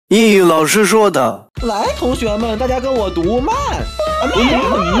英语老师说的。来，同学们，大家跟我读慢。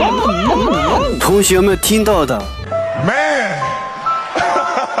同学们听到的。Man,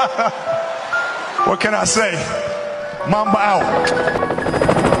 what can I say? Mamba out.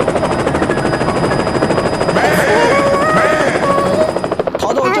 Man.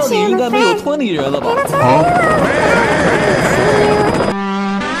 逃到这里应该没有村里人了吧？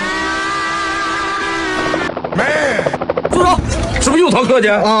住手！是不是又逃课去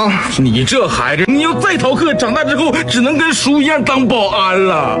啊？你这孩子，你要再逃课，长大之后只能跟叔一样当保安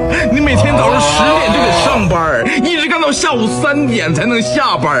了。你每天早上10点就得上班，一直干到下午3点才能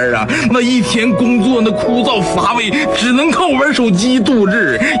下班啊！那一天工作那枯燥乏味，只能靠玩手机度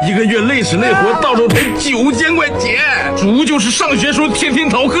日。1个月累死累活，到手才9000块钱。猪就是上学时候天天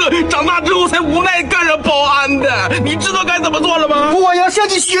逃课，长大之后才无奈干上保安的。你知道该怎么做了吗？我要向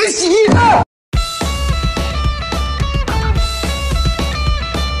你学习。